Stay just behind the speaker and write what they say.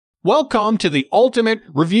Welcome to the Ultimate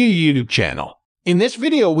Review YouTube channel. In this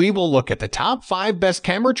video, we will look at the top 5 best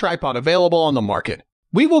camera tripod available on the market.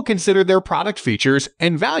 We will consider their product features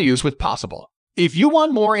and values with possible. If you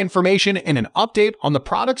want more information and an update on the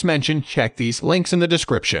products mentioned, check these links in the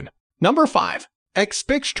description. Number 5.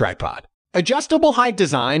 Xpix Tripod. Adjustable height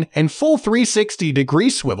design and full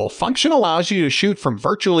 360-degree swivel function allows you to shoot from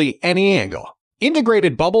virtually any angle.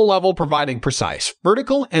 Integrated bubble level providing precise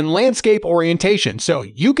vertical and landscape orientation so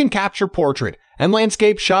you can capture portrait and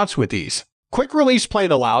landscape shots with ease. Quick release plate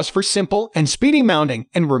allows for simple and speedy mounting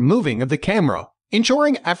and removing of the camera,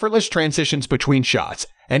 ensuring effortless transitions between shots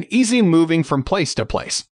and easy moving from place to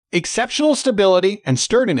place. Exceptional stability and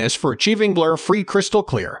sturdiness for achieving blur-free crystal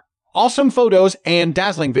clear. Awesome photos and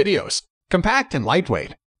dazzling videos. Compact and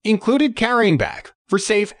lightweight. Included carrying bag for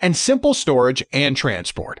safe and simple storage and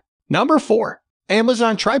transport. Number 4.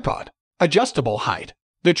 Amazon Tripod. Adjustable height.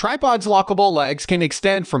 The tripod's lockable legs can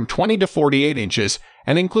extend from 20 to 48 inches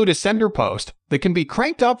and include a center post that can be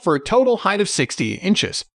cranked up for a total height of 60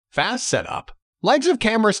 inches. Fast setup. Legs of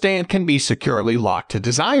camera stand can be securely locked to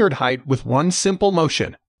desired height with one simple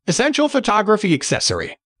motion. Essential photography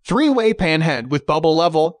accessory. 3-way pan head with bubble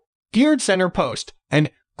level, geared center post,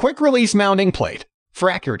 and quick release mounting plate for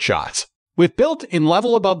accurate shots. With built-in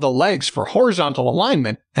level above the legs for horizontal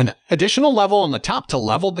alignment and additional level on the top to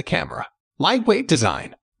level the camera. Lightweight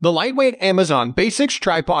design. The lightweight Amazon Basics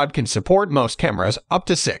tripod can support most cameras up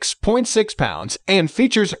to 6.6 pounds and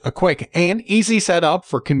features a quick and easy setup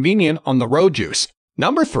for convenient on-the-road use.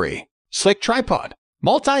 Number 3. Slick Tripod.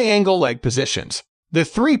 Multi-angle leg positions. The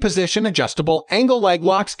 3-position adjustable angle leg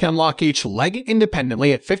locks can lock each leg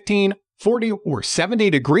independently at 15, 40, or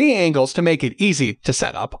 70-degree angles to make it easy to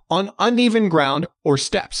set up on uneven ground or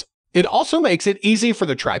steps. It also makes it easy for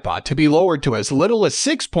the tripod to be lowered to as little as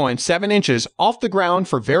 6.7 inches off the ground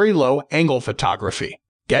for very low-angle photography.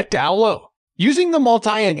 Get down low. Using the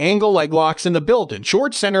multi-angle leg locks in the built-in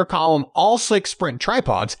short center column, all Slick Sprint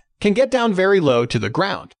tripods can get down very low to the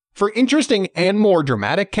ground for interesting and more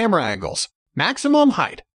dramatic camera angles. Maximum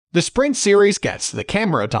height. The Sprint series gets the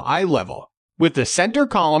camera to eye level. With the center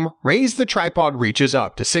column raised, the tripod reaches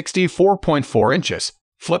up to 64.4 inches.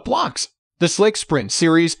 Flip locks. The Slick Sprint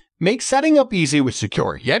series makes setting up easy with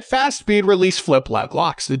secure yet fast speed release flip leg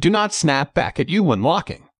locks that do not snap back at you when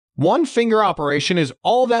locking. One finger operation is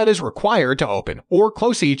all that is required to open or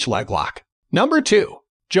close each leg lock. Number 2.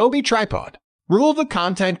 Joby Tripod. Rule the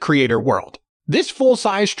content creator world. This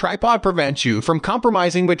full-size tripod prevents you from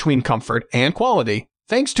compromising between comfort and quality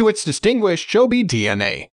thanks to its distinguished Joby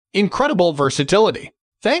DNA. Incredible versatility.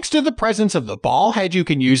 Thanks to the presence of the ball head, you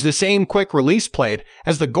can use the same quick release plate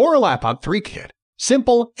as the Gorillapod 3 kit.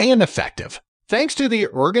 Simple and effective. Thanks to the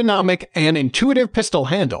ergonomic and intuitive pistol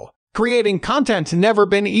handle, creating content never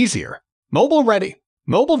been easier. Mobile ready.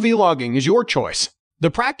 Mobile vlogging is your choice.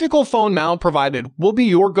 The practical phone mount provided will be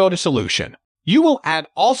your go-to solution. You will add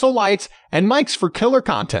also lights and mics for killer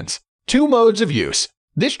contents. 2 modes of use.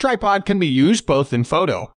 This tripod can be used both in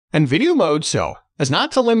photo and video mode so as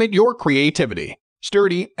not to limit your creativity.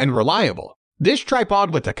 Sturdy and reliable. This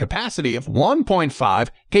tripod with a capacity of 1.5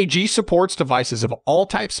 kg supports devices of all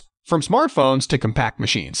types, from smartphones to compact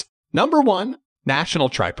machines. Number 1. National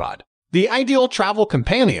Tripod. The ideal travel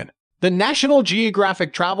companion. The National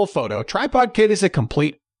Geographic Travel Photo Tripod Kit is a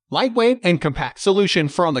complete, lightweight, and compact solution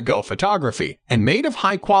for on-the-go photography and made of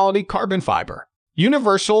high-quality carbon fiber.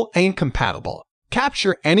 Universal and compatible.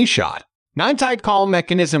 Capture any shot. 9-tight column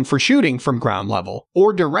mechanism for shooting from ground level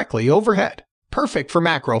or directly overhead. Perfect for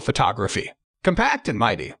macro photography. Compact and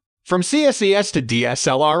mighty. From CSES to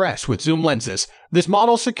DSLRs with zoom lenses, this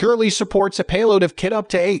model securely supports a payload of kit up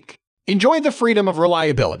to 8. Enjoy the freedom of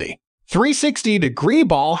reliability. 360-degree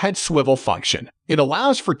ball head swivel function. It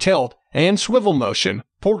allows for tilt and swivel motion,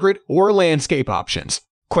 portrait or landscape options.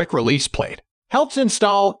 Quick release plate. Helps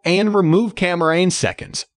install and remove camera in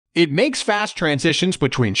seconds. It makes fast transitions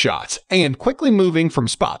between shots and quickly moving from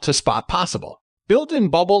spot to spot possible. Built-in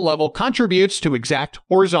bubble level contributes to exact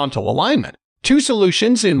horizontal alignment. 2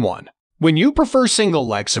 solutions in one. When you prefer single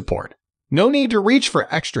leg support, no need to reach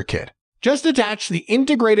for extra kit. Just attach the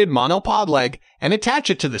integrated monopod leg and attach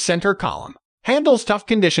it to the center column. Handles tough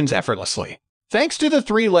conditions effortlessly. Thanks to the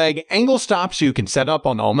 3-leg angle stops, you can set up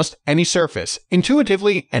on almost any surface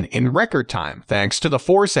intuitively and in record time thanks to the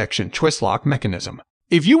 4-section twist lock mechanism.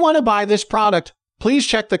 If you want to buy this product, please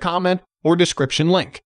check the comment or description link.